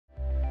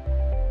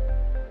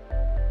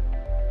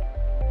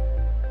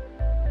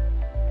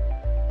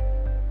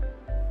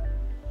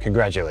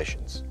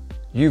Congratulations,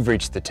 you've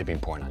reached the tipping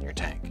point on your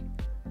tank.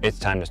 It's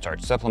time to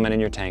start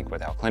supplementing your tank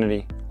with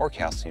alkalinity, or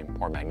calcium,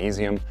 or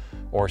magnesium,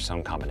 or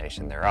some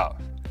combination thereof.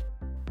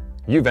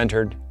 You've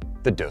entered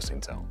the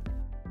dosing zone.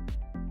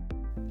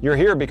 You're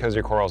here because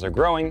your corals are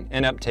growing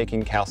and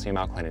uptaking calcium,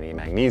 alkalinity,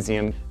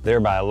 magnesium,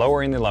 thereby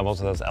lowering the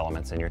levels of those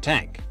elements in your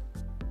tank.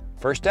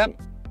 First step,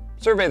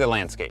 survey the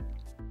landscape.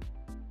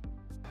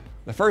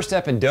 The first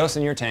step in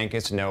dosing your tank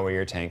is to know where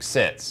your tank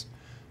sits.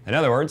 In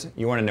other words,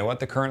 you want to know what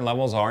the current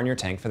levels are in your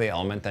tank for the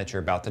element that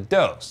you're about to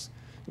dose.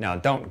 Now,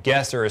 don't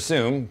guess or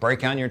assume,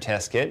 break out your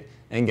test kit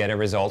and get a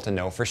result to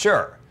know for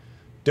sure.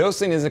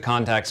 Dosing is a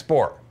contact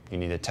sport. You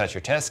need to touch your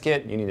test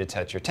kit, you need to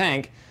touch your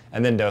tank,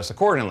 and then dose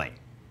accordingly.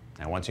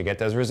 And once you get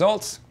those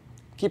results,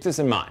 keep this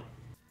in mind.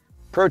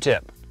 Pro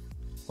tip,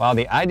 while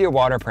the ideal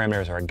water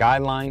parameters are a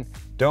guideline,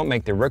 don't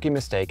make the rookie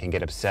mistake and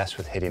get obsessed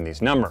with hitting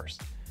these numbers.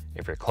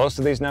 If you're close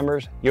to these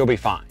numbers, you'll be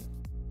fine.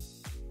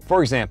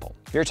 For example,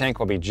 your tank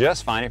will be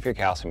just fine if your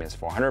calcium is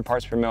 400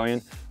 parts per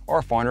million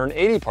or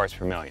 480 parts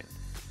per million.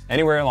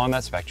 Anywhere along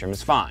that spectrum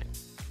is fine.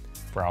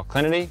 For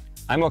alkalinity,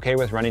 I'm okay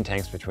with running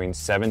tanks between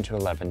 7 to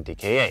 11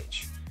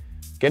 DKH.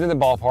 Get in the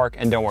ballpark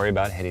and don't worry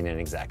about hitting an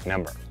exact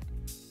number.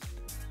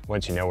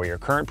 Once you know where your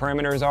current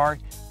parameters are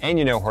and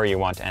you know where you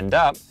want to end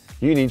up,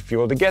 you need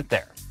fuel to get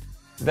there.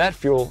 That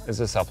fuel is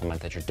the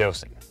supplement that you're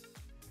dosing.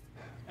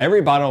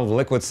 Every bottle of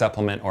liquid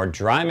supplement or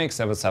dry mix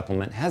of a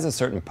supplement has a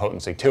certain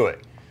potency to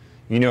it.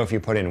 You know if you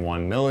put in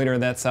 1 milliliter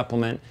of that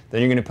supplement,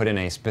 then you're going to put in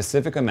a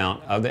specific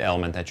amount of the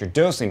element that you're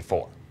dosing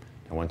for.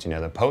 And once you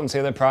know the potency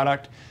of the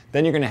product,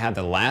 then you're going to have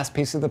the last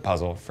piece of the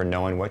puzzle for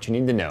knowing what you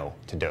need to know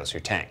to dose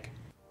your tank.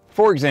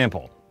 For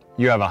example,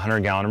 you have a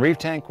 100-gallon REEF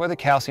tank with a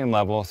calcium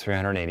level of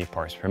 380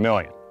 parts per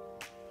million.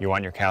 You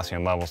want your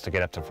calcium levels to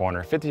get up to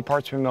 450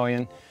 parts per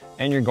million,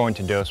 and you're going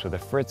to dose with a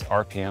Fritz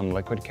RPM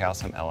Liquid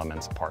Calcium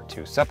Elements Part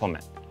 2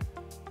 supplement.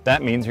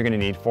 That means you're going to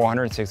need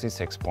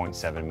 466.7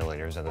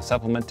 milliliters of the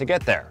supplement to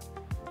get there.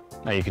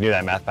 Now you can do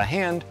that math by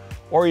hand,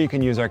 or you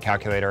can use our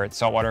calculator at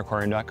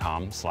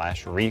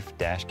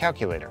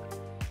saltwateraquarium.com/reef-calculator.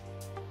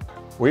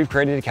 We've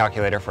created a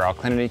calculator for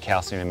alkalinity,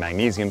 calcium, and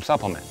magnesium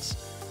supplements.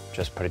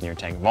 Just put in your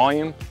tank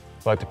volume,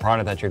 select the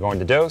product that you're going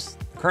to dose,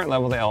 the current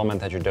level of the element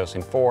that you're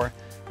dosing for,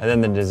 and then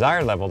the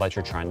desired level that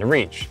you're trying to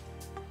reach.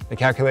 The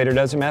calculator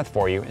does the math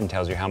for you and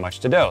tells you how much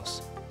to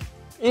dose.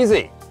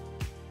 Easy!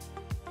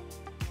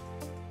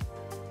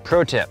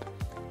 Pro tip.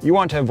 You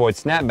want to avoid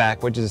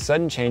snapback, which is a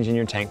sudden change in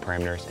your tank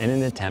parameters in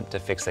an attempt to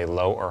fix a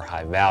low or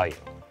high value.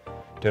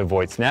 To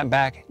avoid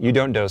snapback, you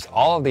don't dose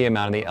all of the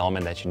amount of the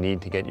element that you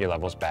need to get your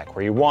levels back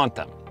where you want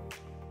them.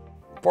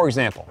 For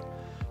example,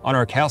 on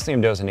our calcium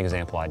dosing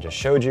example I just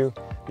showed you,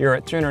 you're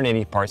at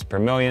 380 parts per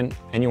million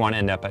and you want to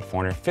end up at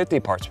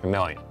 450 parts per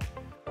million.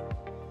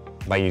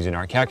 By using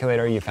our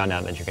calculator, you found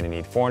out that you're going to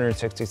need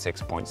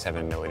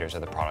 466.7 milliliters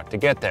of the product to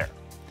get there.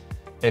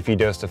 If you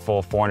dosed a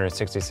full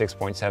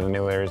 466.7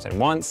 milliliters at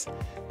once,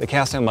 the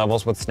calcium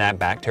levels would snap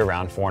back to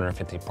around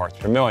 450 parts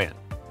per million.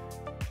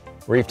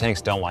 REEF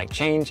tanks don't like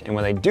change, and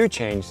when they do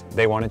change,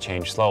 they want to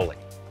change slowly.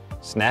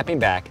 Snapping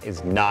back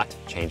is not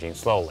changing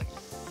slowly.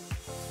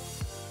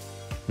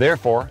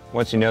 Therefore,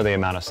 once you know the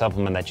amount of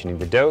supplement that you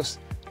need to dose,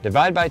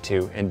 divide by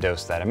 2 and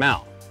dose that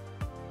amount.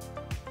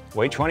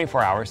 Wait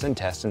 24 hours and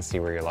test and see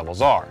where your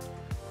levels are.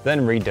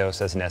 Then redose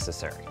as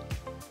necessary.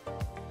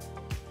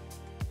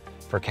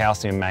 For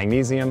calcium and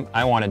magnesium,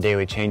 I want a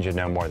daily change of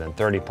no more than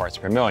 30 parts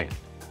per million.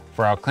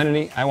 For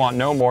alkalinity, I want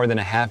no more than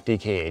a half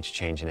DKH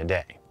change in a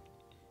day.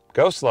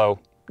 Go slow,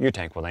 your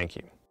tank will thank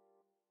you.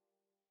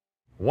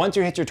 Once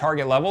you hit your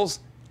target levels,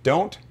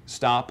 don't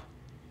stop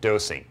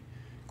dosing.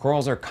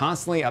 Corals are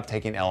constantly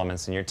uptaking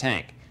elements in your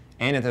tank,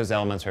 and if those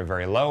elements are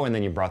very low and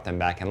then you brought them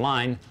back in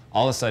line,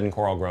 all of a sudden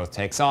coral growth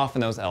takes off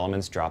and those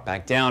elements drop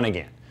back down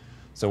again.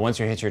 So once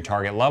you hit your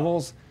target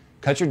levels,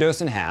 cut your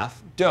dose in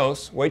half,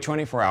 dose, wait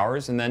 24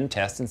 hours, and then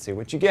test and see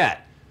what you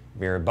get.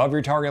 If you're above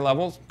your target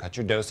levels, cut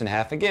your dose in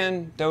half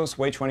again, dose,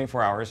 wait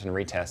 24 hours, and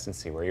retest and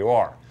see where you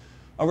are.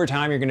 Over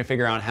time, you're going to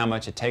figure out how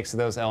much it takes of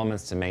those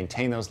elements to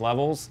maintain those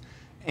levels,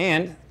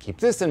 and keep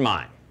this in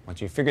mind.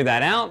 Once you figure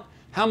that out,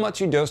 how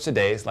much you dose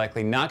today is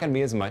likely not going to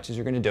be as much as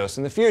you're going to dose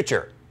in the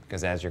future,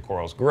 because as your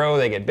corals grow,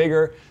 they get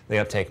bigger, they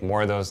uptake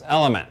more of those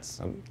elements.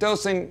 So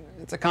dosing,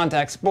 it's a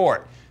contact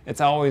sport. It's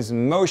always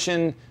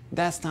motion.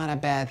 That's not a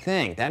bad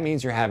thing. That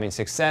means you're having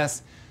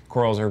success,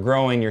 corals are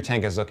growing, your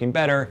tank is looking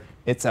better,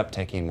 it's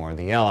uptaking more of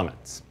the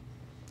elements.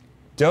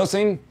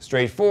 Dosing,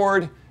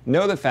 straightforward,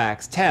 know the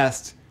facts,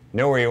 test,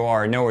 know where you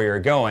are, know where you're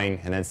going,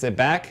 and then sit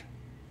back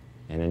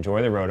and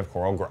enjoy the road of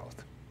coral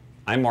growth.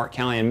 I'm Mark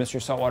Callahan,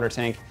 Mr. Saltwater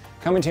Tank,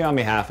 coming to you on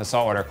behalf of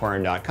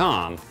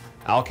saltwateraquarium.com.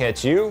 I'll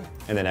catch you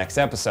in the next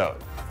episode.